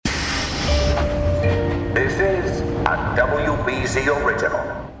WBZ Original.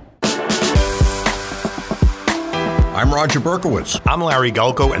 I'm Roger Berkowitz. I'm Larry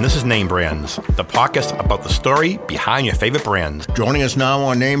Gulko, and this is Name Brands, the podcast about the story behind your favorite brands. Joining us now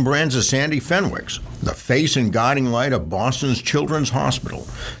on Name Brands is Sandy Fenwick, the face and guiding light of Boston's Children's Hospital.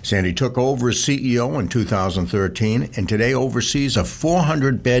 Sandy took over as CEO in 2013 and today oversees a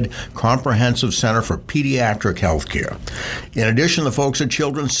 400-bed comprehensive center for pediatric health care. In addition, the folks at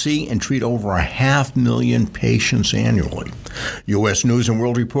Children's see and treat over 500,000 patients annually. U.S. News &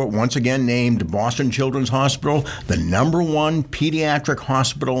 World Report once again named Boston Children's Hospital the #1 pediatric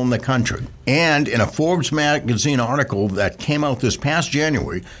hospital in the country. And in a Forbes magazine article that came out this past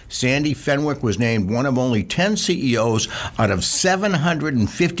January, Sandy Fenwick was named one of only 10 CEOs out of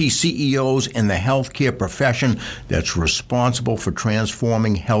 750 CEOs in the healthcare profession that's responsible for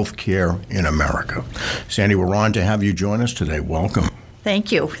transforming healthcare in America. Sandy, we're on to have you join us today. Welcome.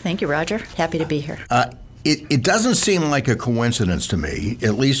 Thank you. Thank you, Roger. Happy to be here. It doesn't seem like a coincidence to me,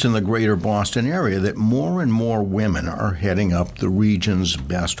 at least in the greater Boston area, that more and more women are heading up the region's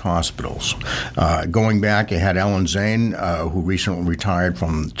best hospitals. Going back, you had Ellen Zane, who recently retired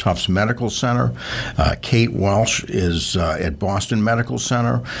from Tufts Medical Center. Kate Welsh is at Boston Medical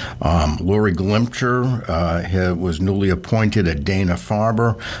Center. Lori Glimcher was newly appointed at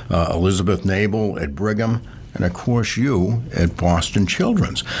Dana-Farber. Elizabeth Nabel at Brigham. And, of course, you at Boston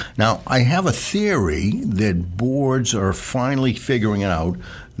Children's. Now, I have a theory that boards are finally figuring out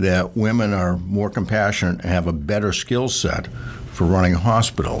that women are more compassionate and have a better skill set for running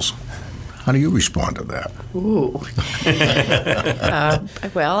hospitals. How do you respond to that? Ooh.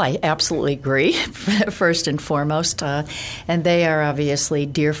 Well, I absolutely agree, first and foremost. And they are obviously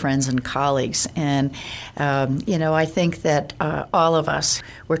dear friends and colleagues. And, I think that all of us,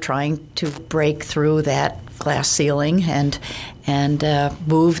 we're trying to break through that glass ceiling and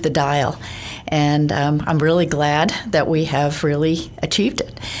move the dial. And I'm really glad that we have really achieved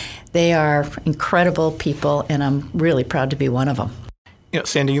it. They are incredible people, and I'm really proud to be one of them.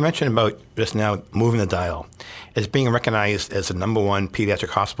 Sandy, you mentioned about just now moving the dial as being recognized as the #1 pediatric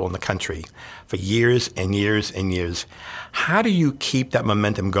hospital in the country for years and years and years. How do you keep that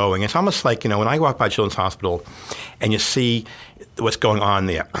momentum going? It's almost like, when I walk by Children's Hospital and you see what's going on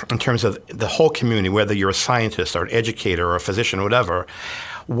there in terms of the whole community, whether you're a scientist or an educator or a physician or whatever,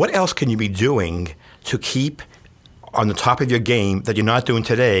 what else can you be doing to keep on the top of your game that you're not doing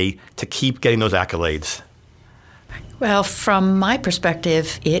today to keep getting those accolades? Well, from my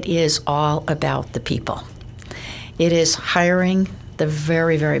perspective, it is all about the people. It is hiring the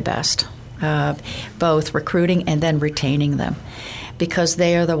very, very best, both recruiting and then retaining them, because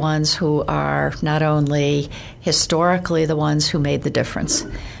they are the ones who are not only historically the ones who made the difference,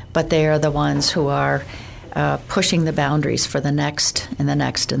 but they are the ones who are pushing the boundaries for the next and the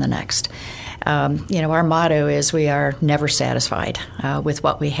next and the next. Our motto is we are never satisfied with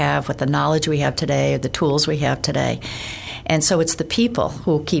what we have, with the knowledge we have today, the tools we have today. And so it's the people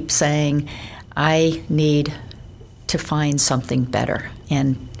who keep saying, I need to find something better.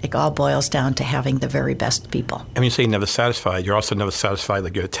 And it all boils down to having the very best people. And when you say never satisfied, you're also never satisfied,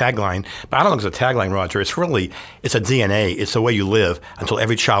 like your tagline. But I don't think it's a tagline, Roger. It's a DNA. It's the way you live until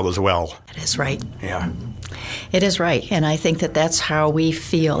every child is well. It is right. Yeah. It is right. And I think that that's how we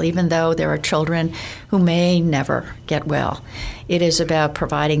feel, even though there are children who may never get well. It is about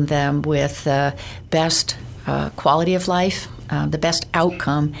providing them with the best quality of life, the best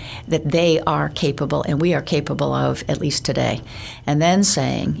outcome that they are capable and we are capable of, at least today. And then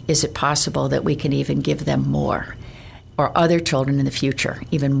saying, is it possible that we can even give them more, or other children in the future,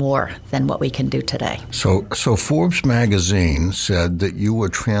 even more than what we can do today? So Forbes magazine said that you were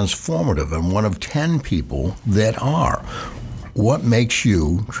transformative and one of 10 people that are. What makes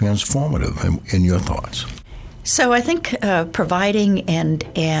you transformative in your thoughts? So I think providing and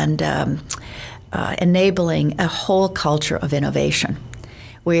enabling a whole culture of innovation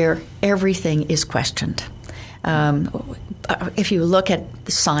where everything is questioned. If you look at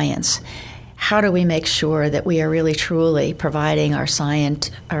the science, how do we make sure that we are really truly providing our science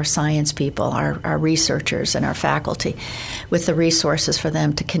people, our researchers and our faculty with the resources for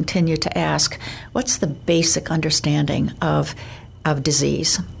them to continue to ask, what's the basic understanding of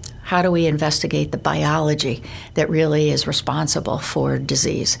disease? How do we investigate the biology that really is responsible for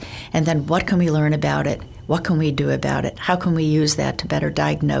disease? And then what can we learn about it? What can we do about it? How can we use that to better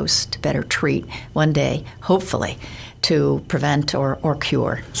diagnose, to better treat one day, hopefully, to prevent or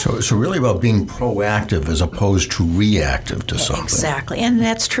cure? So it's really about being proactive as opposed to reactive to something. Exactly. And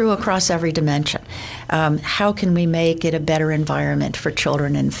that's true across every dimension. How can we make it a better environment for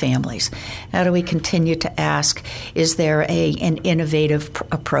children and families? How do we continue to ask, is there an innovative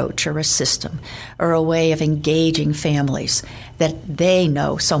approach or a system or a way of engaging families that they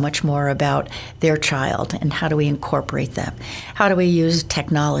know so much more about their child, and how do we incorporate them? How do we use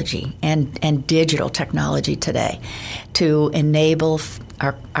technology and digital technology today to enable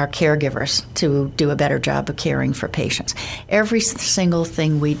our caregivers to do a better job of caring for patients? Every single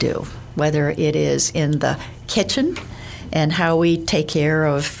thing we do, whether it is in the kitchen and how we take care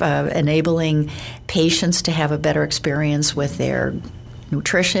of enabling patients to have a better experience with their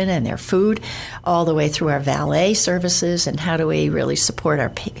nutrition and their food, all the way through our valet services and how do we really support our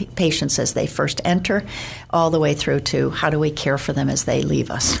patients as they first enter, all the way through to how do we care for them as they leave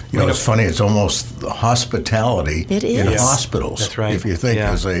us. It's funny. It's almost hospitality in hospitals. That's right. If you think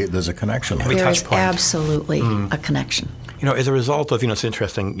there's a connection. There is absolutely a connection. As a result of, it's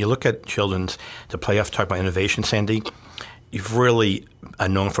interesting, you look at Children's, to play off, talk about innovation, Sandy, you've really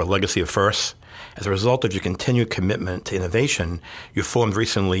known for a legacy of firsts. As a result of your continued commitment to innovation, you formed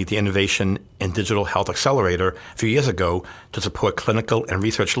recently the Innovation in Digital Health Accelerator a few years ago to support clinical and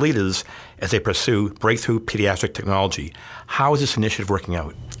research leaders as they pursue breakthrough pediatric technology. How is this initiative working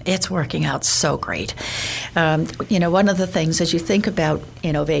out? It's working out so great. One of the things as you think about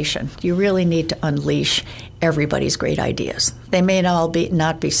innovation, you really need to unleash everybody's great ideas. They may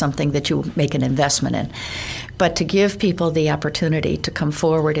not be something that you make an investment in, but to give people the opportunity to come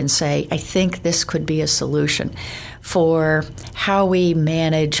forward and say, I think this could be a solution for how we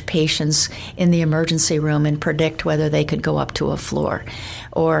manage patients in the emergency room and predict whether they could go up to a floor.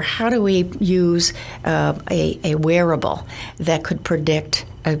 Or how do we use a wearable that could predict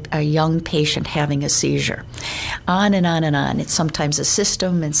a young patient having a seizure. On and on and on. It's sometimes a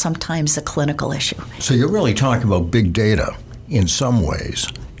system and sometimes a clinical issue. So you're really talking about big data in some ways,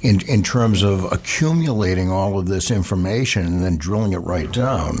 in terms of accumulating all of this information and then drilling it right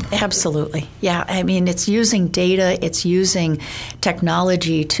down. Absolutely. Yeah. I mean, it's using data, it's using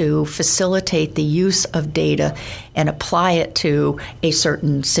technology to facilitate the use of data and apply it to a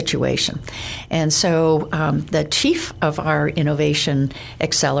certain situation. And so the chief of our Innovation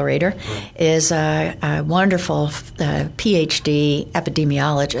Accelerator is a wonderful PhD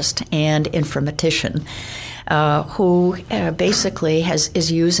epidemiologist and informatician who basically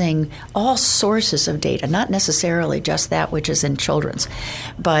is using all sources of data, not necessarily just that which is in children's,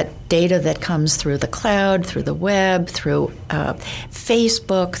 but data that comes through the cloud, through the web, through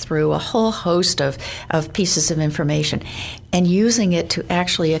Facebook, through a whole host of pieces of information, and using it to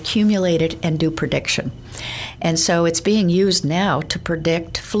actually accumulate it and do prediction. And so it's being used now to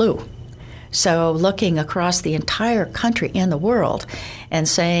predict flu. So looking across the entire country and the world and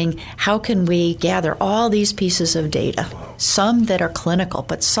saying, how can we gather all these pieces of data, some that are clinical,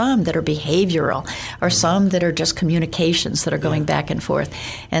 but some that are behavioral, or some that are just communications that are going back and forth,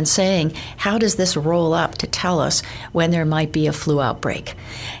 and saying, how does this roll up to tell us when there might be a flu outbreak?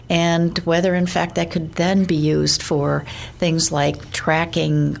 And whether, in fact, that could then be used for things like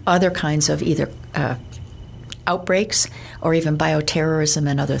tracking other kinds of either outbreaks or even bioterrorism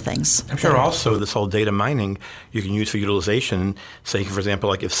and other things. I'm sure also this whole data mining you can use for utilization. Say, for example,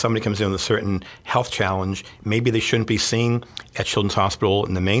 like if somebody comes in with a certain health challenge, maybe they shouldn't be seen at Children's Hospital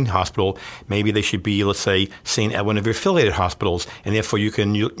in the main hospital. Maybe they should be, let's say, seen at one of your affiliated hospitals, and therefore you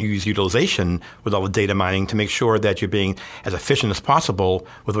can use utilization with all the data mining to make sure that you're being as efficient as possible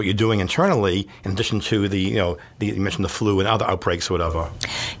with what you're doing internally, in addition to you mentioned the flu and other outbreaks or whatever.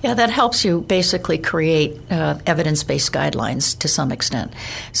 Yeah, that helps you basically create evidence-based guidelines to some extent,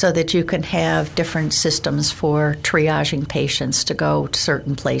 so that you can have different systems for triaging patients to go to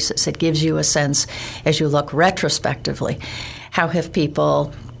certain places. It gives you a sense, as you look retrospectively, how have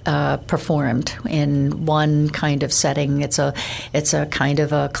people performed in one kind of setting. It's a kind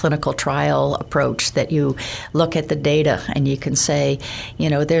of a clinical trial approach that you look at the data and you can say,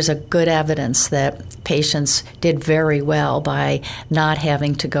 there's a good evidence that patients did very well by not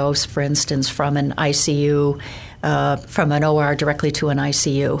having to go, for instance, from an ICU from an OR directly to an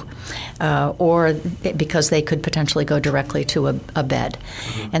ICU, or because they could potentially go directly to a bed.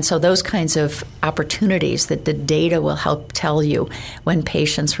 Mm-hmm. And so those kinds of opportunities that the data will help tell you when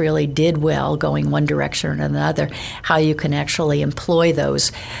patients really did well going one direction or another, how you can actually employ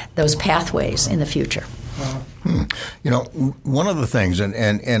those pathways in the future. One of the things,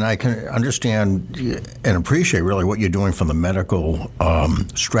 and I can understand and appreciate really what you're doing from the medical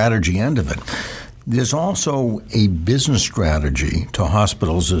strategy end of it. There's also a business strategy to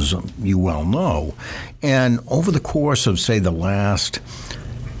hospitals, as you well know. And over the course of, say, the last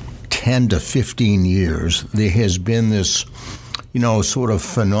 10 to 15 years, there has been this sort of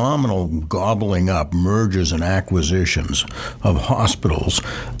phenomenal gobbling up, mergers and acquisitions of hospitals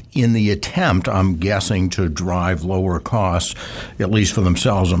in the attempt, I'm guessing, to drive lower costs, at least for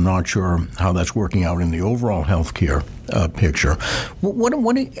themselves. I'm not sure how that's working out in the overall healthcare picture.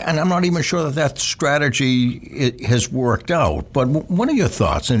 And I'm not even sure that strategy has worked out. But what are your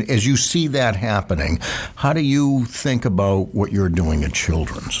thoughts? And as you see that happening, how do you think about what you're doing at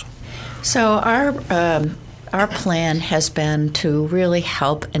Children's? So our plan has been to really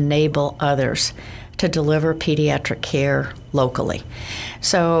help enable others to deliver pediatric care locally.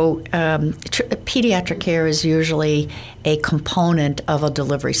 So pediatric care is usually a component of a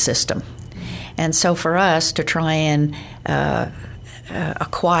delivery system. And so for us to try and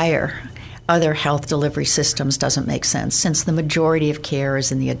acquire other health delivery systems doesn't make sense, since the majority of care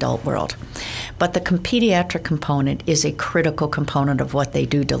is in the adult world. But the pediatric component is a critical component of what they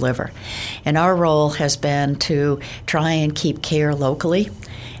do deliver. And our role has been to try and keep care locally.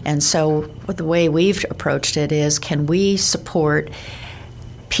 And so the way we've approached it is, can we support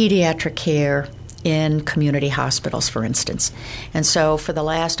pediatric care in community hospitals, for instance? And so for the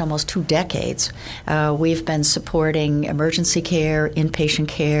last almost 2 decades, we've been supporting emergency care, inpatient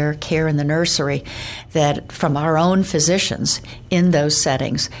care, care in the nursery, that from our own physicians in those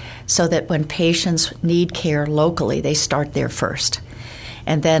settings, so that when patients need care locally, they start there first.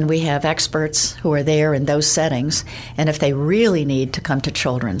 And then we have experts who are there in those settings, and if they really need to come to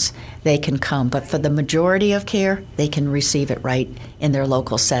Children's, they can come. But for the majority of care, they can receive it right in their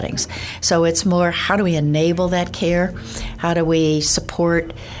local settings. So it's more, how do we enable that care? How do we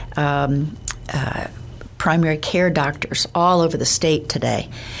support primary care doctors all over the state today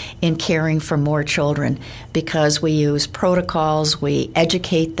in caring for more children, because we use protocols, we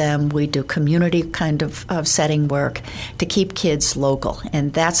educate them, we do community kind of setting work to keep kids local.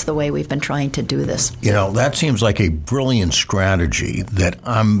 And that's the way we've been trying to do this. That seems like a brilliant strategy that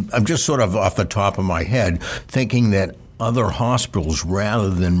I'm just sort of off the top of my head thinking that other hospitals,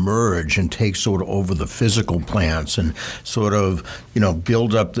 rather than merge and take sort of over the physical plants and sort of,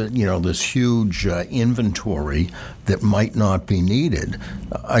 build up this huge inventory that might not be needed.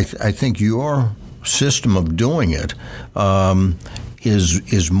 I think your system of doing it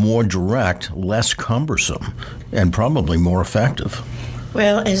is more direct, less cumbersome, and probably more effective.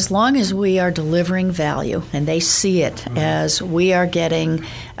 Well, as long as we are delivering value and they see it as we are getting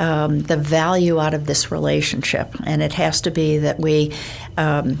the value out of this relationship, and it has to be that we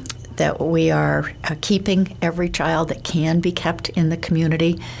are keeping every child that can be kept in the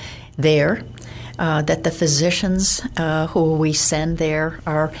community there, that the physicians who we send there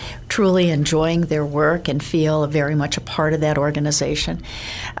are truly enjoying their work and feel very much a part of that organization,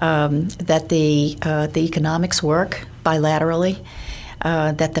 that the economics work bilaterally,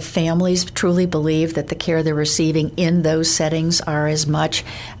 that the families truly believe that the care they're receiving in those settings are as much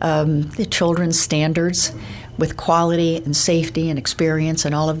the children's standards with quality and safety and experience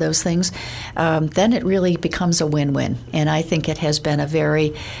and all of those things, then it really becomes a win-win. And I think it has been a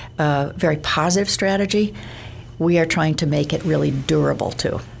very, very positive strategy. We are trying to make it really durable,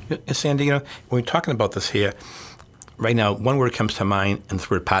 too. Sandy, when we're talking about this here, right now, one word comes to mind, and it's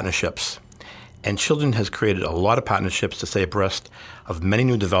the word partnerships. And Children has created a lot of partnerships to stay abreast of many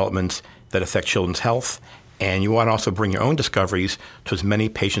new developments that affect children's health. And you want to also bring your own discoveries to as many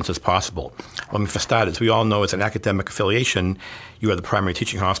patients as possible. For starters, we all know as an academic affiliation, you are the primary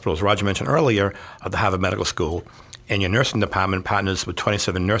teaching hospital, as Roger mentioned earlier, of the Harvard Medical School. And your nursing department partners with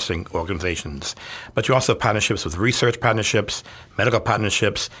 27 nursing organizations. But you also have partnerships with research partnerships, medical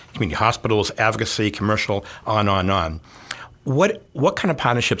partnerships, community hospitals, advocacy, commercial, on and on. What kind of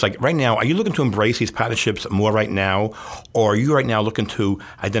partnerships, like right now, are you looking to embrace these partnerships more right now, or are you right now looking to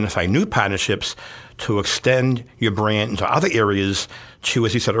identify new partnerships to extend your brand into other areas to,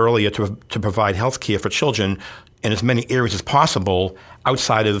 as you said earlier, to provide health care for children in as many areas as possible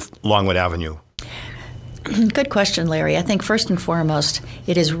outside of Longwood Avenue? Good question, Larry. I think first and foremost,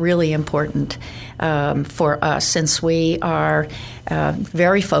 it is really important for us, since we are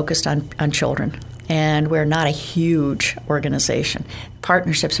very focused on children. And we're not a huge organization.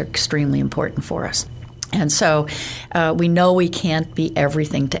 Partnerships are extremely important for us. And so we know we can't be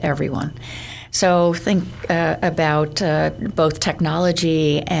everything to everyone. So think about both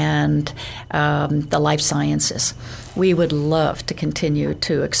technology and the life sciences. We would love to continue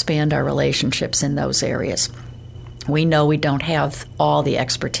to expand our relationships in those areas. We know we don't have all the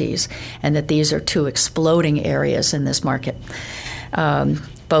expertise, and that these are 2 exploding areas in this market.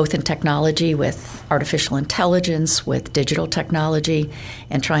 Both in technology with artificial intelligence, with digital technology,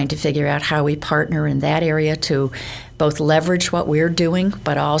 and trying to figure out how we partner in that area to both leverage what we're doing,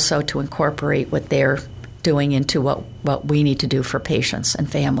 but also to incorporate what they're doing into what we need to do for patients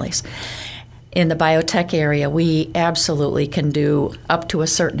and families. In the biotech area, we absolutely can do up to a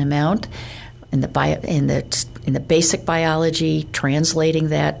certain amount in the basic biology, translating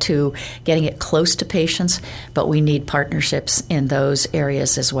that to getting it close to patients, but we need partnerships in those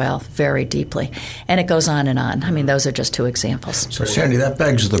areas as well, very deeply. And it goes on and on. I mean, those are just two examples. So, Sandy, that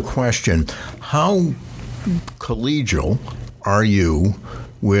begs the question, how collegial are you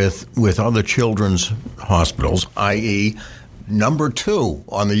with other children's hospitals, i.e., number 2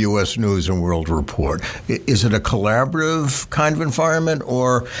 on the U.S. News and World Report? Is it a collaborative kind of environment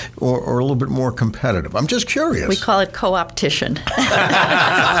or a little bit more competitive? I'm just curious. We call it co-optition. Good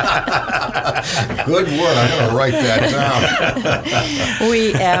word. I'm going to write that down.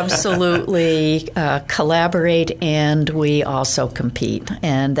 We absolutely collaborate, and we also compete.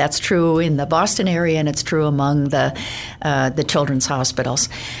 And that's true in the Boston area, and it's true among the children's hospitals.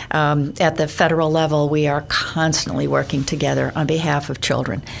 At the federal level, we are constantly working together on behalf of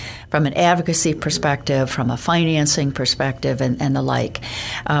children, from an advocacy perspective, from a financing perspective, and the like.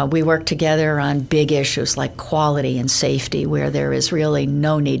 We work together on big issues like quality and safety, where there is really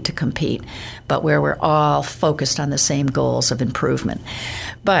no need to compete, but where we're all focused on the same goals of improvement.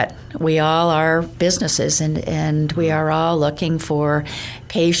 But we all are businesses, and we are all looking for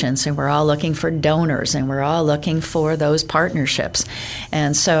patients, and we're all looking for donors, and we're all looking for those partnerships.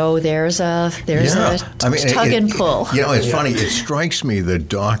 And so there's a tug and pull. It's funny. It strikes me that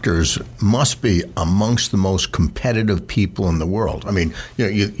doctors must be amongst the most competitive people in the world. I mean,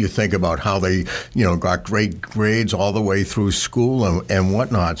 you think about how they, got great grades all the way through school and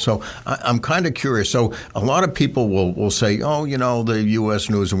whatnot. So I'm kind of curious. So a lot of people will say, the U.S.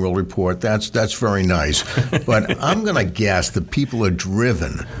 News and World Report, that's very nice. But I'm going to guess that people are driven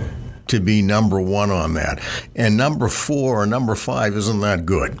to be number 1 on that. And number 4 or number 5 isn't that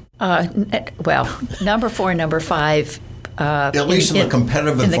good. Well, number 4 and number 5 at least in the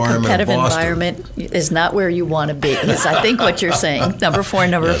competitive environment is not where you want to be. Is I think what you're saying. Number 4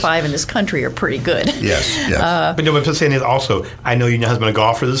 and number 5 in this country are pretty good. Yes. But no, what I'm saying is also, I know you and your husband are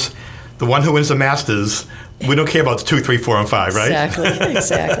golfers. The one who wins the Masters, we don't care about the 2, 3, 4, and 5, right?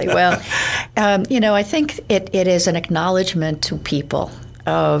 Exactly. Well, I think it is an acknowledgement to people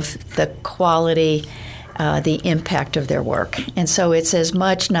of the quality, the impact of their work. And so it's as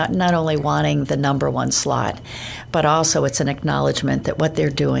much not only wanting the number 1 slot, but also it's an acknowledgement that what they're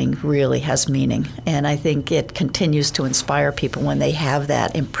doing really has meaning. And I think it continues to inspire people when they have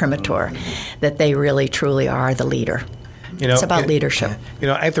that imprimatur that they really, truly are the leader. It's about leadership.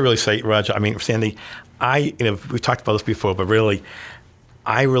 I have to really say, Roger, Sandy, we've talked about this before, but really,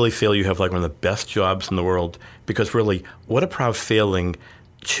 I really feel you have one of the best jobs in the world, because really, what a proud feeling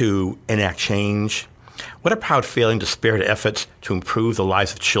to enact change. What a proud feeling to spearhead efforts to improve the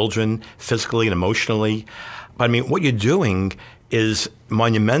lives of children physically and emotionally. But what you're doing is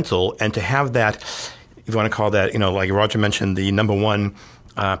monumental, and to have that, if you want to call that, like Roger mentioned, the number 1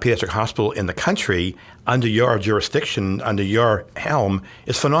 pediatric hospital in the country under your jurisdiction, under your helm,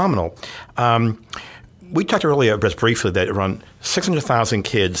 is phenomenal. We talked earlier just briefly that around 600,000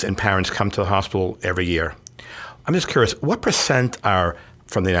 kids and parents come to the hospital every year. I'm just curious, what percent are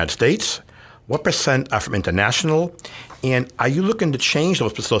from the United States? What percent are from international? And are you looking to change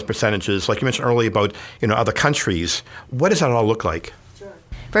those percentages? Like you mentioned earlier about other countries. What does that all look like?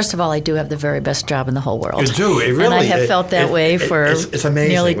 First of all, I do have the very best job in the whole world. You do. It really, and I have felt that way for it's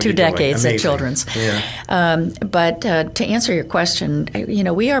nearly 2 decades at Children's. Yeah. But to answer your question,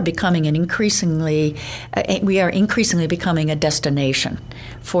 we are becoming increasingly becoming a destination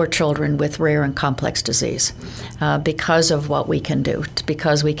for children with rare and complex disease because of what we can do,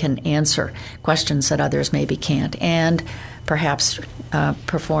 because we can answer questions that others maybe can't, and perhaps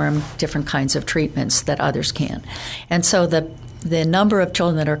perform different kinds of treatments that others can't. And so the number of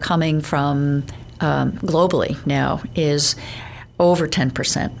children that are coming from globally now is over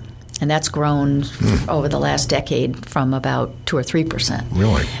 10%. And that's grown over the last decade from about 2 or 3%.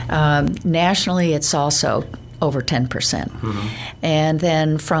 Really? Nationally, it's also over 10%. Mm-hmm. And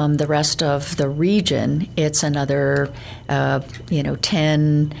then from the rest of the region, it's another,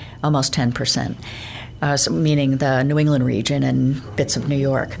 10, almost 10%. So meaning the New England region and bits of New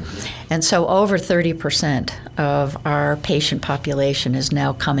York. And so over 30% of our patient population is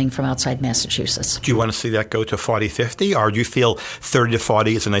now coming from outside Massachusetts. Do you want to see that go to 40, 50, or do you feel 30 to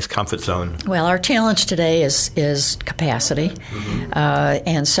 40 is a nice comfort zone? Well, our challenge today is capacity. Mm-hmm.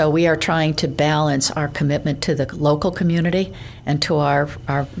 And so we are trying to balance our commitment to the local community and to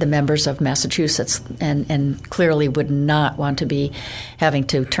the members of Massachusetts, and clearly would not want to be having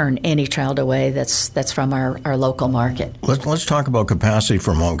to turn any child away that's that's from our local market. Let's talk about capacity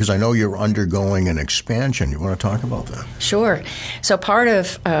for a moment, because I know you're undergoing an expansion. You want to talk about that? Sure. So part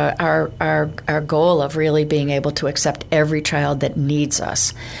of our goal of really being able to accept every child that needs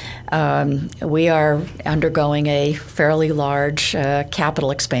us, we are undergoing a fairly large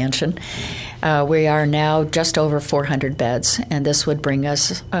capital expansion. We are now just over 400 beds, and this would bring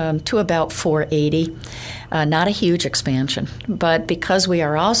us to about 480. Not a huge expansion, but because we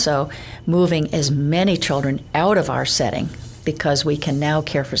are also moving as many children out of our setting, because we can now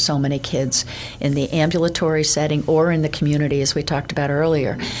care for so many kids in the ambulatory setting or in the community, as we talked about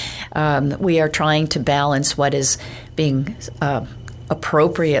earlier, we are trying to balance what is being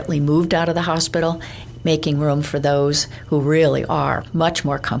appropriately moved out of the hospital, making room for those who really are much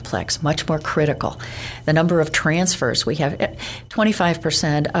more complex, much more critical. The number of transfers, we have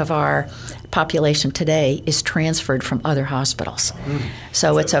 25% of our population today is transferred from other hospitals.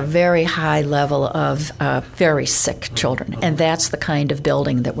 So it's a very high level of very sick children, and that's the kind of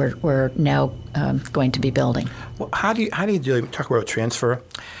building that we're now going to be building. Well, how do you talk about transfer?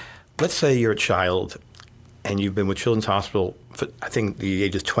 Let's say you're a child and you've been with Children's Hospital for, I think the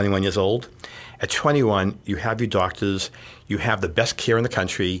age is 21 years old. At 21, you have your doctors, you have the best care in the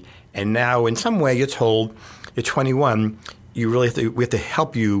country, and now in some way you're told, you're 21, we have to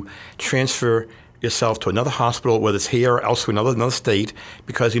help you transfer yourself to another hospital, whether it's here or elsewhere, another state,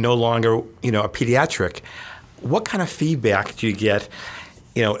 because you're no longer, a pediatric. What kind of feedback do you get,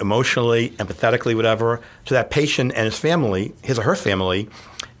 emotionally, empathetically, whatever, to that patient and his family, his or her family,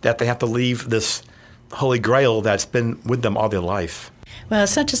 that they have to leave this holy grail that's been with them all their life? Well,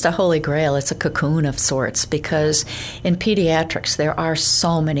 it's not just a holy grail, it's a cocoon of sorts, because in pediatrics there are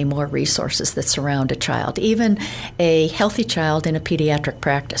so many more resources that surround a child, even a healthy child in a pediatric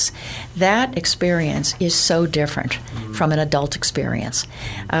practice. That experience is so different from an adult experience.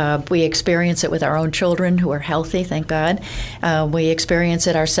 We experience it with our own children who are healthy, thank God. We experience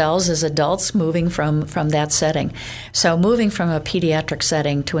it ourselves as adults moving from that setting. So moving from a pediatric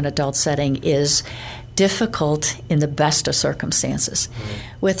setting to an adult setting is difficult in the best of circumstances.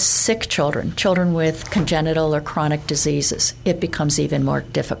 With sick children with congenital or chronic diseases, it becomes even more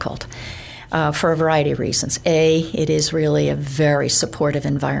difficult for a variety of reasons. It is really a very supportive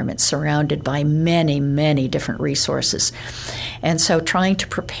environment surrounded by many, many different resources. And so trying to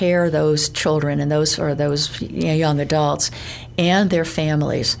prepare those children and those young adults and their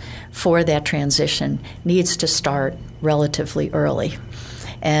families for that transition needs to start relatively early.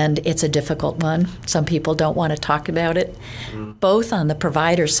 And it's a difficult one. Some people don't want to talk about it, both on the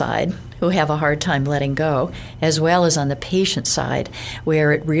provider side, who have a hard time letting go, as well as on the patient side,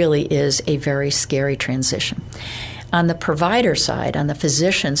 where it really is a very scary transition. On the provider side, on the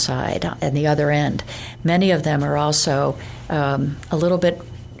physician side, on the other end, many of them are also a little bit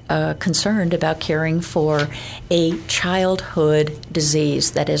concerned about caring for a childhood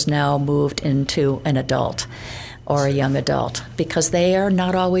disease that has now moved into an adult or a young adult, because they are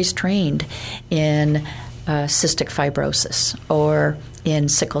not always trained in cystic fibrosis or in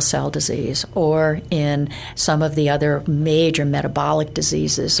sickle cell disease or in some of the other major metabolic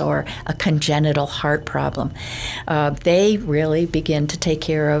diseases or a congenital heart problem. They really begin to take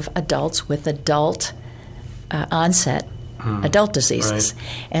care of adults with adult onset adult diseases.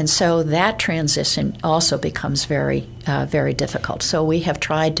 Right. And so that transition also becomes very, very difficult. So we have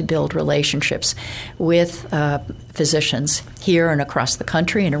tried to build relationships with physicians here and across the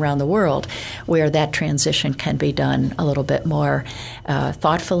country and around the world where that transition can be done a little bit more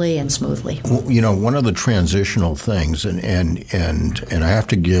thoughtfully and smoothly. Well, one of the transitional things, and I have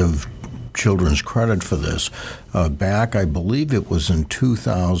to give Children's credit for this. Back, I believe it was in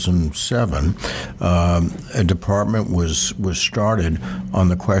 2007, a department was started on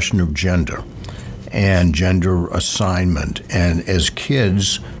the question of gender and gender assignment. And as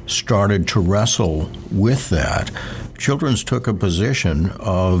kids started to wrestle with that, Children's took a position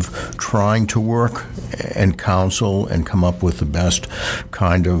of trying to work and counsel and come up with the best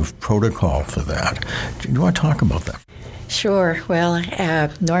kind of protocol for that. Do you want to talk about that? Sure. Well,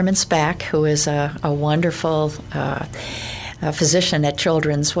 Norman Spack, who is a wonderful physician at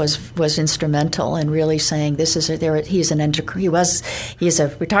Children's, was instrumental in really saying this is he's a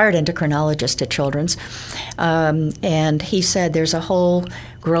retired endocrinologist at Children's, and he said there's a whole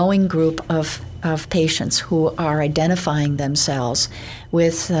growing group of patients who are identifying themselves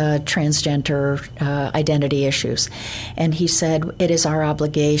with transgender identity issues, and he said it is our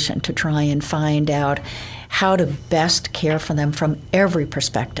obligation to try and find out how to best care for them from every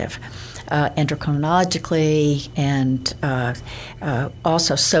perspective. Endocrinologically and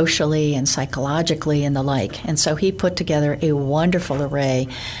also socially and psychologically and the like. And so he put together a wonderful array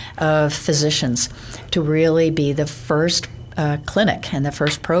of physicians to really be the first clinic and the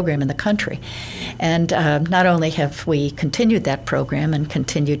first program in the country. And not only have we continued that program and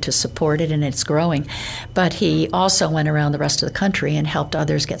continued to support it, and it's growing, but he also went around the rest of the country and helped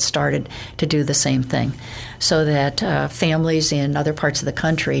others get started to do the same thing, so that families in other parts of the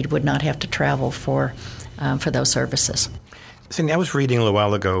country would not have to travel for those services. Cindy, I was reading a little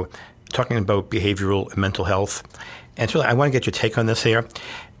while ago talking about behavioral and mental health, and it's really, I want to get your take on this here.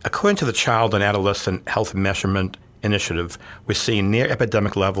 According to the Child and Adolescent Health Measurement Initiative, we're seeing near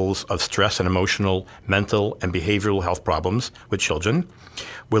epidemic levels of stress and emotional, mental, and behavioral health problems with children.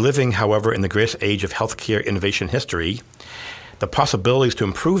 We're living, however, in the greatest age of healthcare innovation history. The possibilities to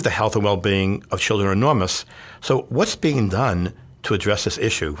improve the health and well-being of children are enormous. So what's being done to address this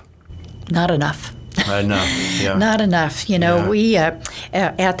issue? Not enough. Yeah. Not enough. We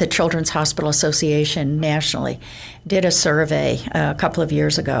at the Children's Hospital Association nationally did a survey a couple of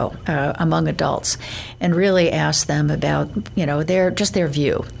years ago among adults and really asked them about, their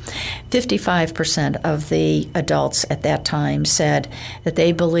view. 55% of the adults at that time said that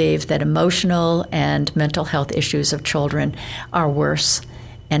they believe that emotional and mental health issues of children are worse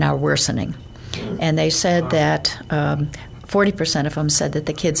and are worsening. And they said that 40% of them said that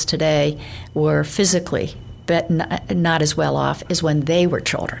the kids today were physically not as well off as when they were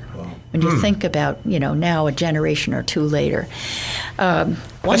children. When you think about, now a generation or two later. One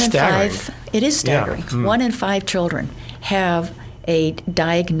in five, it is staggering. Yeah. 1 in 5 children have a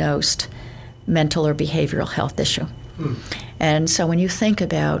diagnosed mental or behavioral health issue. And so when you think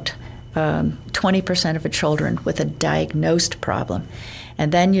about 20% of the children with a diagnosed problem,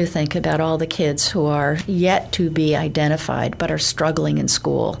 and then you think about all the kids who are yet to be identified but are struggling in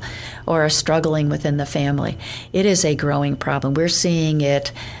school or are struggling within the family. It is a growing problem. We're seeing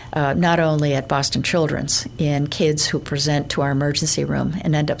it not only at Boston Children's in kids who present to our emergency room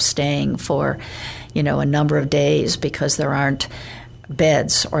and end up staying for, a number of days because there aren't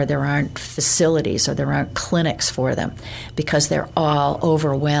beds or there aren't facilities or there aren't clinics for them because they're all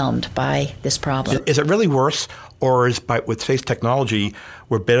overwhelmed by this problem. Is it really worse, or with today's technology,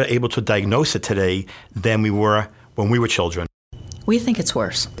 we're better able to diagnose it today than we were when we were children? We think it's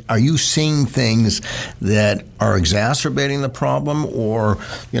worse. Are you seeing things that are exacerbating the problem, or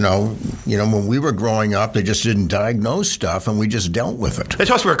when we were growing up, they just didn't diagnose stuff and we just dealt with it? They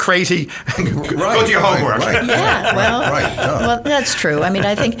told us we were crazy. Go do your homework. Right. Yeah, well, that's true. I mean,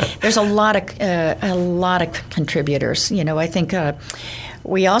 I think there's a lot of contributors. I think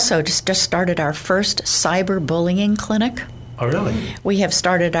we also just started our first cyberbullying clinic. Oh, really? We have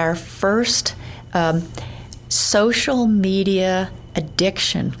started our first social media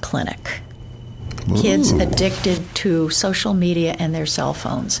addiction clinic. Ooh. Kids addicted to social media and their cell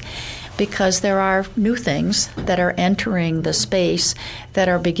phones. Because there are new things that are entering the space that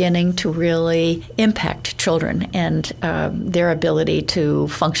are beginning to really impact children and their ability to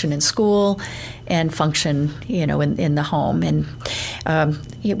function in school and function, in the home. And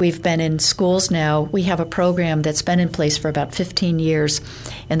we've been in schools now. We have a program that's been in place for about 15 years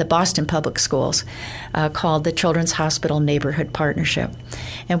in the Boston Public Schools called the Children's Hospital Neighborhood Partnership.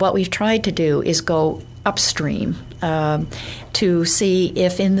 And what we've tried to do is go upstream to see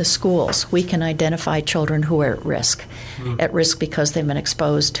if in the schools we can identify children who are at risk because they've been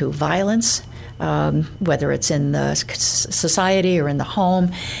exposed to violence, whether it's in the society or in the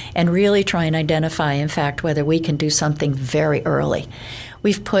home, and really try and identify, in fact, whether we can do something very early.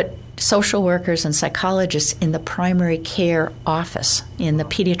 We've put social workers and psychologists in the primary care office, in the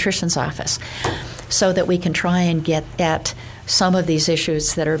pediatrician's office, so that we can try and get at some of these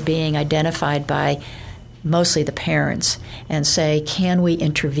issues that are being identified by mostly the parents and say, can we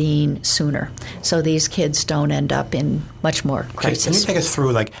intervene sooner so these kids don't end up in much more crisis? Can you take us through,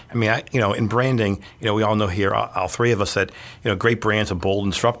 in branding, we all know here, all three of us, that, great brands are bold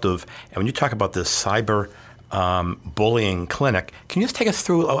and disruptive. And when you talk about this cyber bullying clinic, can you just take us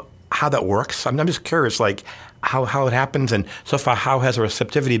through how that works? I'm just curious, how it happens, and so far, how has the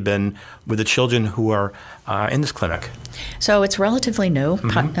receptivity been with the children who are in this clinic? So it's relatively new.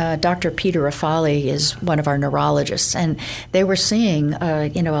 Mm-hmm. Dr. Peter Rafali is one of our neurologists, and they were seeing,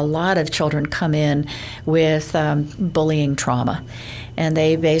 a lot of children come in with bullying trauma. And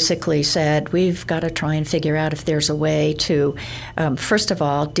they basically said, we've got to try and figure out if there's a way to, first of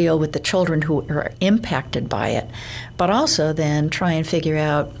all, deal with the children who are impacted by it, but also then try and figure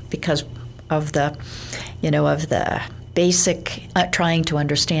out, because of the basic trying to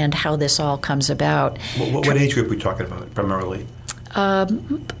understand how this all comes about. What age group are we talking about primarily?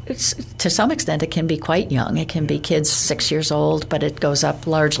 To some extent, it can be quite young. It can be kids 6 years old, but it goes up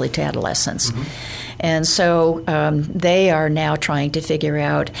largely to adolescents. Mm-hmm. And so they are now trying to figure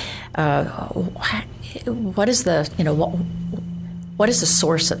out what is the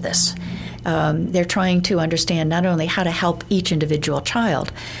source of this. They're trying to understand not only how to help each individual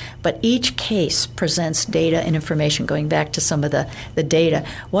child, but each case presents data and information. Going back to some of the data,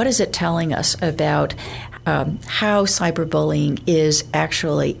 what is it telling us about how cyberbullying is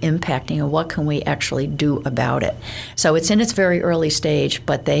actually impacting and what can we actually do about it? So it's in its very early stage,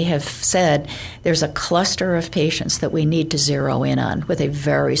 but they have said there's a cluster of patients that we need to zero in on with a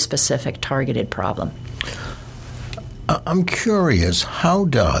very specific targeted problem. I'm curious, how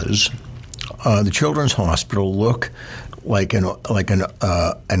does the Children's Hospital look like an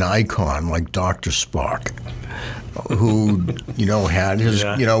icon like Dr. Spock, who had his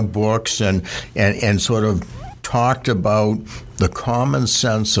books and sort of talked about the common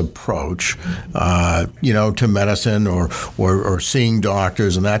sense approach, to medicine or seeing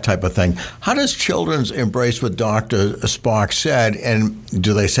doctors and that type of thing. How does Children's embrace what Dr. Spock said, and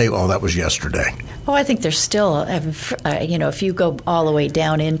do they say, "Oh, that was yesterday"? Oh, I think there's still, if you go all the way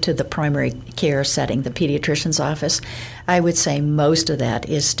down into the primary care setting, the pediatrician's office, I would say most of that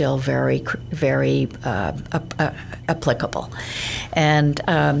is still very, very applicable. And,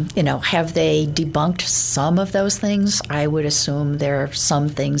 have they debunked some of those things? I would assume there are some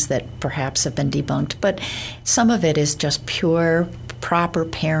things that perhaps have been debunked, but some of it is just pure, proper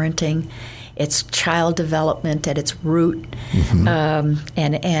parenting. It's child development at its root. Mm-hmm.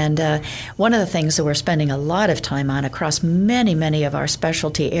 And one of the things that we're spending a lot of time on across many, many of our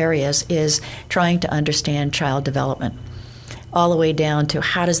specialty areas is trying to understand child development, all the way down to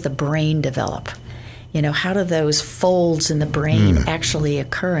how does the brain develop? How do those folds in the brain actually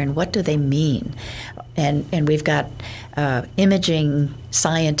occur, and what do they mean? And we've got imaging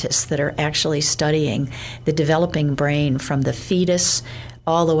scientists that are actually studying the developing brain from the fetus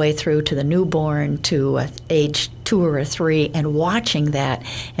all the way through to the newborn to age 2 or 3, and watching that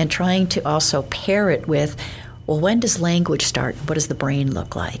and trying to also pair it with, well, when does language start? What does the brain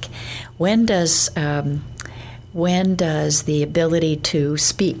look like? When does the ability to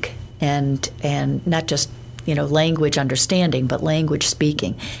speak and not just language understanding, but language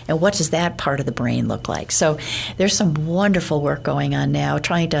speaking, and what does that part of the brain look like? So there's some wonderful work going on now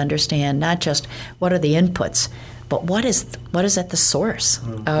trying to understand not just what are the inputs, but what is at the source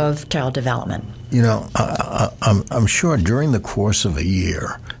of child development. I'm sure during the course of a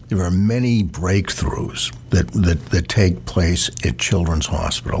year there are many breakthroughs that take place at Children's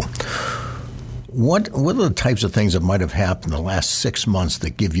Hospital. What are the types of things that might have happened in the last 6 months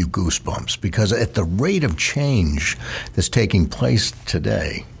that give you goosebumps? Because at the rate of change that's taking place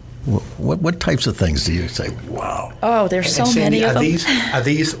today, what types of things do you say, wow? Oh, there's so Sandy, many of them. Are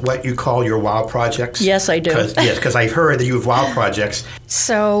these what you call your wow projects? Yes, I do. Because I've heard that you have wow projects.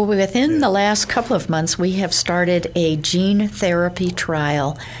 So within the last couple of months, we have started a gene therapy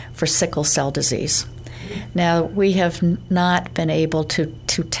trial for sickle cell disease. Now, we have not been able to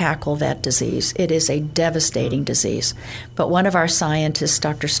tackle that disease. It is a devastating disease. But one of our scientists,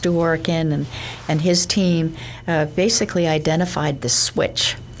 Dr. Stu Orkin and his team, basically identified the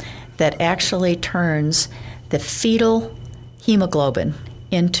switch that actually turns the fetal hemoglobin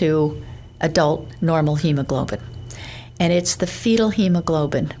into adult normal hemoglobin. And it's the fetal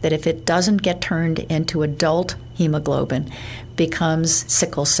hemoglobin that, if it doesn't get turned into adult hemoglobin, becomes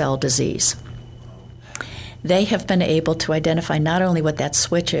sickle cell disease. They have been able to identify not only what that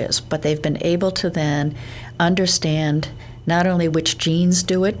switch is, but they've been able to then understand not only which genes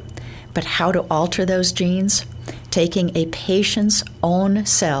do it, but how to alter those genes, taking a patient's own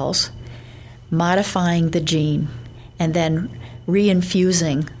cells, modifying the gene, and then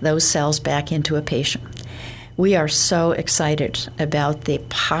reinfusing those cells back into a patient. We are so excited about the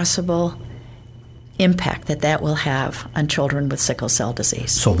possible impact that will have on children with sickle cell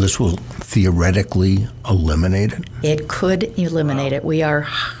disease. So this will theoretically eliminate it? It could eliminate it. We are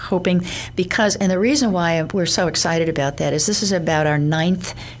hoping, and the reason why we're so excited about that is this is about our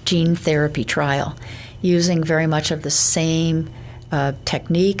 9th gene therapy trial, using very much of the same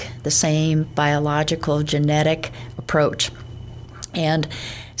technique, the same biological genetic approach. And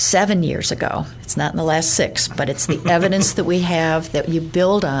 7 years ago, it's not in the last 6, but it's the evidence that we have that you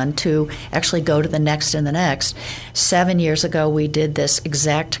build on to actually go to the next and the next. 7 years ago, we did this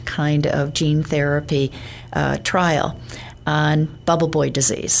exact kind of gene therapy trial on bubble boy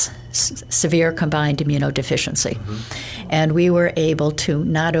disease, severe combined immunodeficiency. Mm-hmm. And we were able to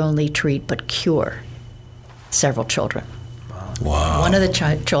not only treat but cure several children. Wow. One of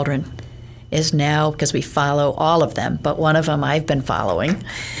the children is now, because we follow all of them, but one of them I've been following,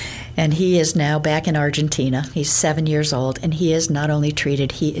 and he is now back in Argentina. He's 7 years old, and he is not only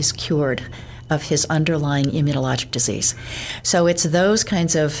treated, he is cured of his underlying immunologic disease. So it's those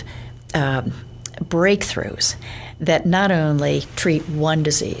kinds of breakthroughs that not only treat one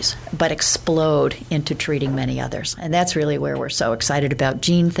disease, but explode into treating many others. And that's really where we're so excited about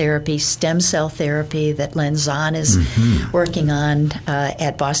gene therapy, stem cell therapy that Len Zahn is working on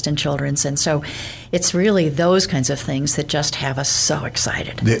at Boston Children's. And so it's really those kinds of things that just have us so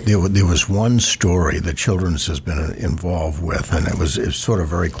excited. There was one story that Children's has been involved with, and it was sort of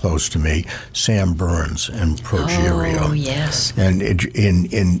very close to me, Sam Burns and progeria. Oh, yes.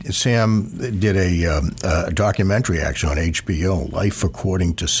 And Sam did a documentary actually on HBO, Life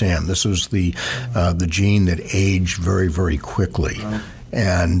According to Sam. This was the gene that aged very, very quickly.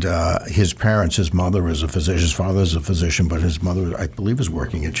 And his parents, his mother is a physician, his father is a physician, but his mother, I believe, is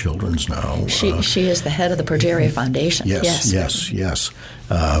working at Children's now. She is the head of the Progeria Foundation. Yes.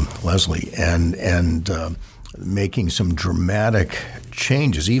 Leslie, and making some dramatic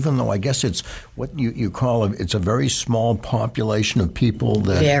changes, even though I guess it's what you call it's a very small population of people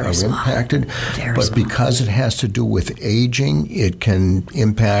that are impacted. But because it has to do with aging, it can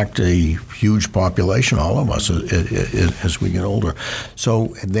impact a huge population, all of us, as we get older.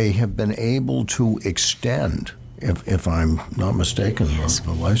 So they have been able to extend, if I'm not mistaken, the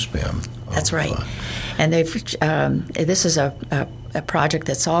lifespan. That's right. And this is a project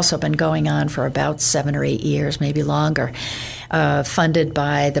that's also been going on for about 7 or 8 years, maybe longer, funded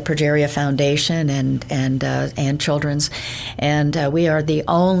by the Progeria Foundation and Children's. And we are the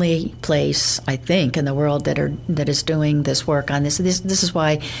only place, I think, in the world that is doing this work on this. This is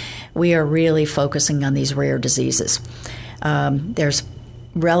why we are really focusing on these rare diseases. There's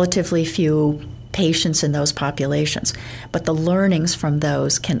relatively few patients in those populations, but the learnings from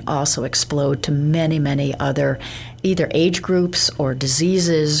those can also explode to many, many other either age groups or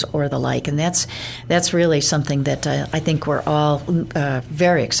diseases or the like, and that's really something that I think we're all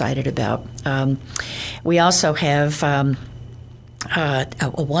very excited about. We also have a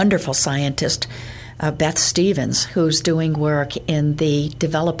wonderful scientist, Beth Stevens, who's doing work in the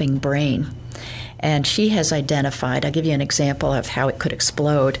developing brain. And she has identified, I'll give you an example of how it could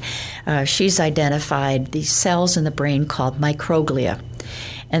explode. She's identified these cells in the brain called microglia.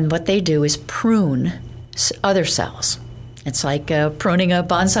 And what they do is prune other cells. It's like pruning a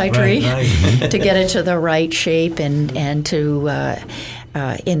bonsai tree to get it to the right shape and to,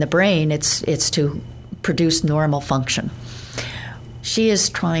 in the brain, it's to produce normal function. She is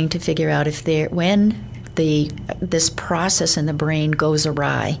trying to figure out when this process in the brain goes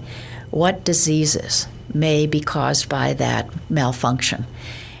awry, what diseases may be caused by that malfunction.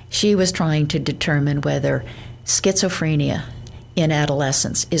 She was trying to determine whether schizophrenia in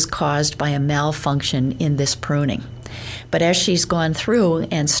adolescence is caused by a malfunction in this pruning. But as she's gone through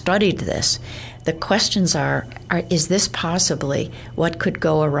and studied this, the questions are is this possibly what could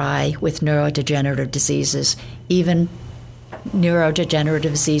go awry with neurodegenerative diseases, even neurodegenerative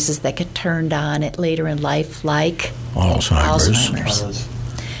diseases that get turned on later in life, like Alzheimer's.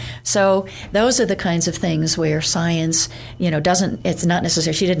 So those are the kinds of things where science, it's not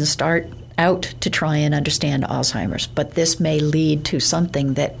necessary. She didn't start out to try and understand Alzheimer's, but this may lead to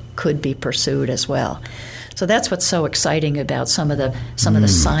something that could be pursued as well. So that's what's so exciting about some of the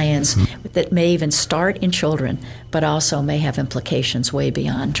science that may even start in children, but also may have implications way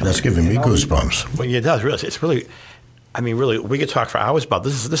beyond children. That's giving me goosebumps. Well, it does. Really, it's really. I mean, really, we could talk for hours about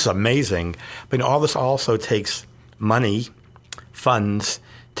this. This is amazing. But all this also takes money, funds,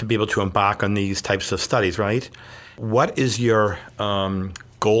 to be able to embark on these types of studies, right? What is your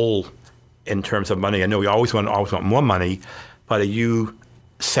goal in terms of money? I know we always want more money, but are you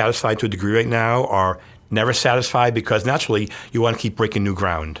satisfied to a degree right now, or never satisfied because naturally you want to keep breaking new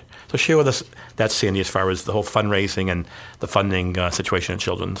ground? So share with us that, Sandy, as far as the whole fundraising and the funding situation at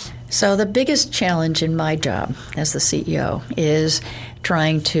Children's. So the biggest challenge in my job as the CEO is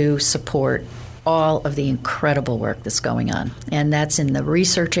trying to support all of the incredible work that's going on. And that's in the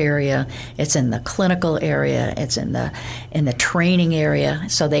research area, it's in the clinical area, it's in the training area.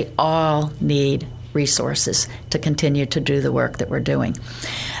 So they all need resources to continue to do the work that we're doing.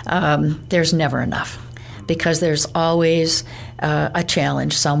 There's never enough, because there's always a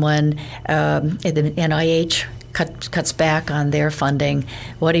challenge. Someone the NIH cuts back on their funding.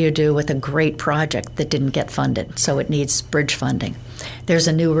 What do you do with a great project that didn't get funded? So it needs bridge funding. There's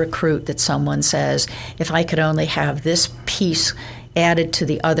a new recruit that someone says, if I could only have this piece added to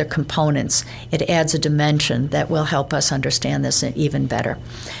the other components, it adds a dimension that will help us understand this even better.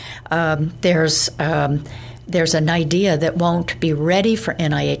 There's there's an idea that won't be ready for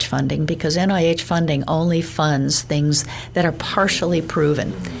NIH funding because NIH funding only funds things that are partially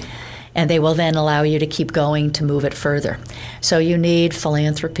proven. And they will then allow you to keep going to move it further. So you need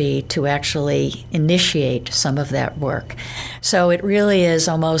philanthropy to actually initiate some of that work. So it really is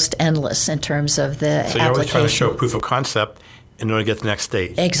almost endless in terms of the application. So you're always trying to show proof of concept in order to get to the next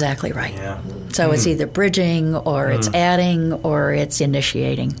stage. Exactly right. Yeah. So it's either bridging or it's adding or it's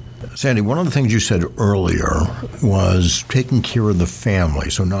initiating. Sandy, one of the things you said earlier was taking care of the family,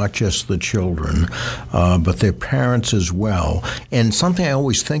 so not just the children, but their parents as well. And something I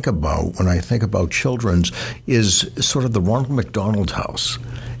always think about when I think about children's is sort of the Ronald McDonald House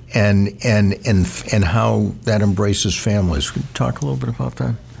and how that embraces families. Could you talk a little bit about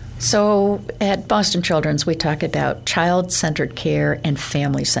that? So at Boston Children's, we talk about child-centered care and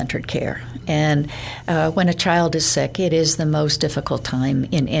family-centered care. And when a child is sick, it is the most difficult time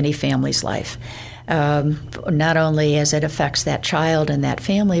in any family's life. Not only as it affects that child and that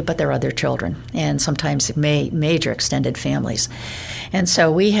family, but their other children, and sometimes major extended families. And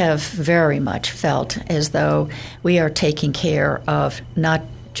so we have very much felt as though we are taking care of not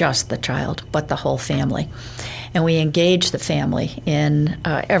just the child, but the whole family. And we engage the family in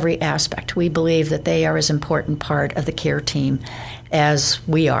every aspect. We believe that they are as important part of the care team as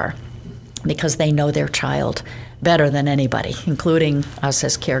we are, because they know their child better than anybody, including us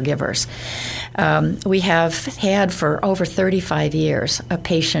as caregivers. We have had for over 35 years a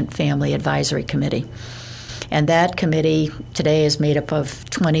patient family advisory committee. And that committee today is made up of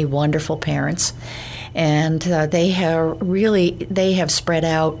 20 wonderful parents. And they have spread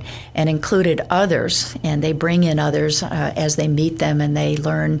out and included others, and they bring in others as they meet them and they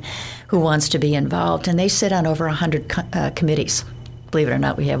learn who wants to be involved. And they sit on over 100 committees. Believe it or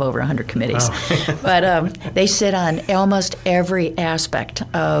not, we have over 100 committees. Wow. But they sit on almost every aspect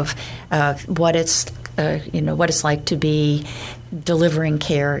of what it's like to be delivering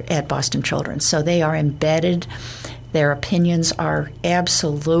care at Boston Children's. So they are embedded. Their opinions are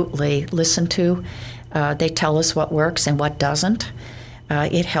absolutely listened to. They tell us what works and what doesn't.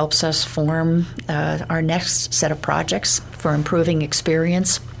 It helps us form our next set of projects for improving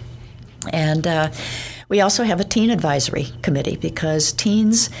experience. And we also have a teen advisory committee because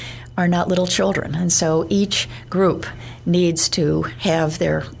teens are not little children. And so each group needs to have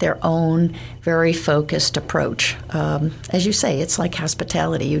their own very focused approach. As you say, it's like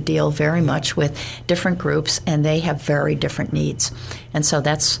hospitality. You deal very much with different groups, and they have very different needs. And so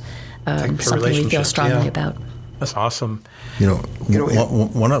that's something we feel strongly about. That's awesome.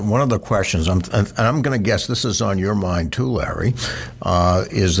 One of the questions, and I'm going to guess this is on your mind too, Larry,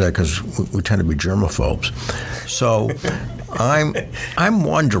 is that because we tend to be germaphobes. So I'm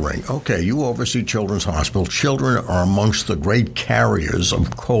wondering, okay, you oversee Children's Hospital. Children are amongst the great carriers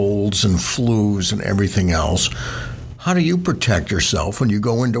of colds and flus and everything else. How do you protect yourself when you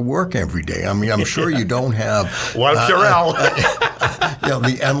go into work every day? I mean, I'm sure you don't have what Purell.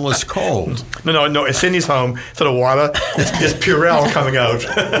 The endless cold. No. At Cindy's home, instead of water, it's Purell coming out.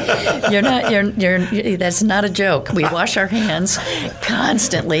 That's not a joke. We wash our hands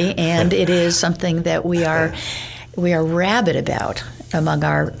constantly, and it is something that we are rabid about among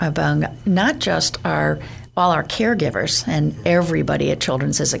not just all our caregivers, and everybody at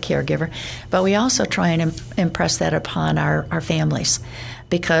Children's is a caregiver, but we also try and impress that upon our families,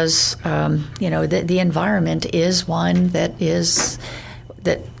 because the environment is one that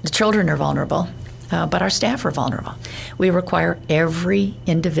the children are vulnerable, but our staff are vulnerable. We require every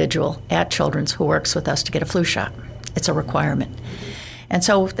individual at Children's who works with us to get a flu shot. It's a requirement. And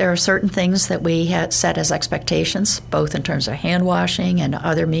so there are certain things that we set as expectations, both in terms of hand washing and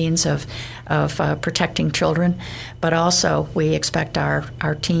other means of protecting children, but also we expect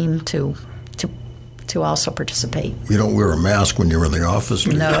our team to also participate. You don't wear a mask when you're in the office?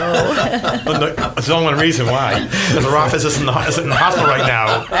 No. There's only one reason why. Because our office isn't in the hospital right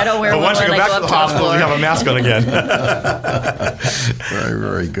now. I don't wear one. But once you go back to the hospital, you have a mask on again. Very,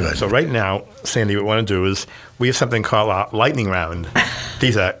 very good. So right now, Sandy, what we want to do is we have something called a lightning round.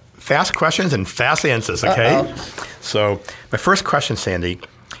 These are fast questions and fast answers, okay? Uh-oh. So my first question, Sandy,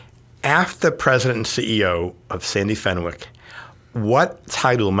 after President and CEO of Sandy Fenwick, what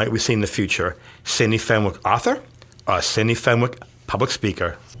title might we see in the future? Sandy Fenwick author or Sandy Fenwick public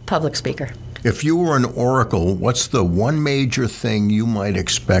speaker? Public speaker. If you were an oracle, what's the one major thing you might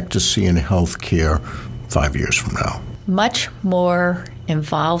expect to see in healthcare 5 years from now? Much more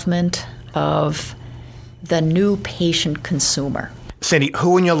involvement of the new patient consumer. Sandy,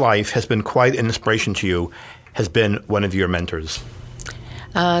 who in your life has been quite an inspiration to you, has been one of your mentors?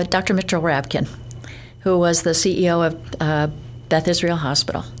 Dr. Mitchell Rabkin, who was the CEO of Beth Israel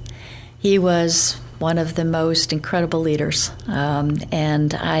Hospital. He was one of the most incredible leaders,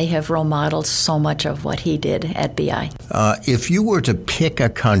 and I have role modeled so much of what he did at BI. If you were to pick a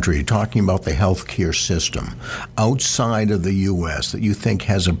country, talking about the healthcare system, outside of the U.S. that you think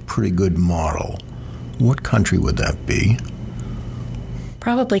has a pretty good model, what country would that be?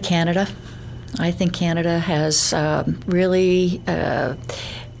 Probably Canada. I think Canada has really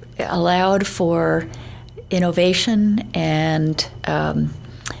allowed for innovation and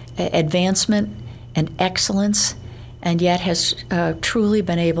advancement and excellence, and yet has truly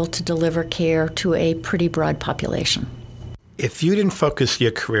been able to deliver care to a pretty broad population. If you didn't focus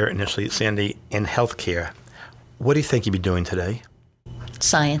your career initially, Sandy, in healthcare, what do you think you'd be doing today?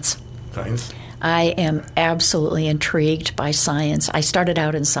 Science. Science? I am absolutely intrigued by science. I started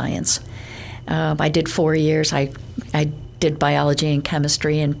out in science. I did 4 years. I did biology and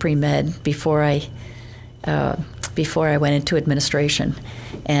chemistry and pre-med before I went into administration.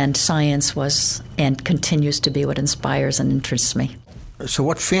 And science was and continues to be what inspires and interests me. So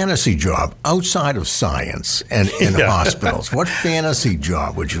what fantasy job, outside of science and in hospitals, what fantasy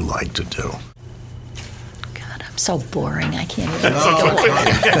job would you like to do? God, I'm so boring. I can't even think of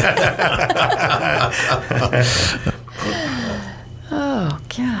Oh,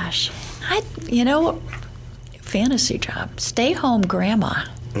 gosh. Fantasy job. Stay home grandma.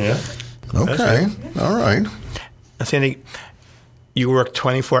 Yeah. Okay. All right. Sandy, you work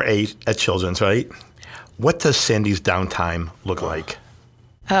 24/8 at Children's, right? What does Sandy's downtime look like?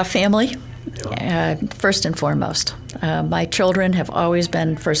 Family, first and foremost. My children have always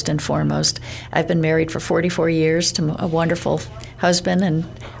been first and foremost. I've been married for 44 years to a wonderful husband, and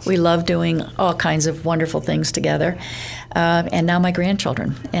we love doing all kinds of wonderful things together. And now my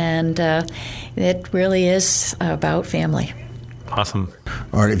grandchildren. And it really is about family. Awesome.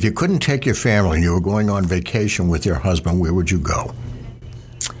 All right, if you couldn't take your family and you were going on vacation with your husband, where would you go?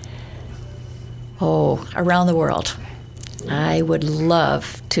 Oh, around the world. I would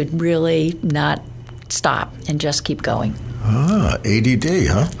love to really not stop and just keep going. ADD,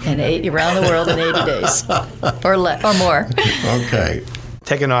 huh? And around the world in 80 days or more. Okay.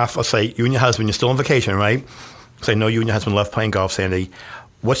 Taking off, let's say you and your husband, you're still on vacation, right? So I know you and your husband love playing golf, Sandy.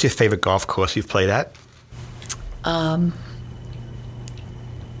 What's your favorite golf course you've played at?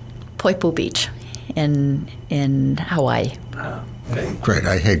 Poipu Beach in Hawaii. Great.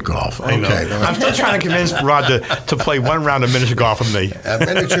 I hate golf. I know. Okay. I'm still trying to convince Rod to play one round of miniature golf with me.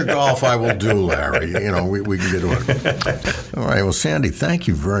 Miniature golf I will do, Larry. We can get on it. All right. Well, Sandy, thank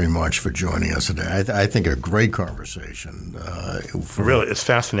you very much for joining us today. I think a great conversation. Really, it's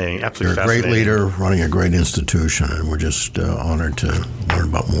fascinating. Absolutely fascinating. You're a great leader running a great institution, and we're just honored to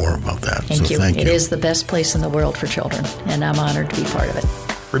learn more about that. Thank you. It is the best place in the world for children, and I'm honored to be part of it.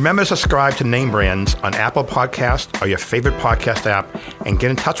 Remember to subscribe to Name Brands on Apple Podcasts or your favorite podcast app and get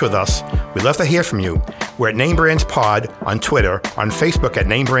in touch with us. We'd love to hear from you. We're at Name Brands Pod on Twitter, on Facebook at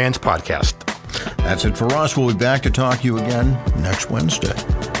Name Brands Podcast. That's it for us. We'll be back to talk to you again next Wednesday.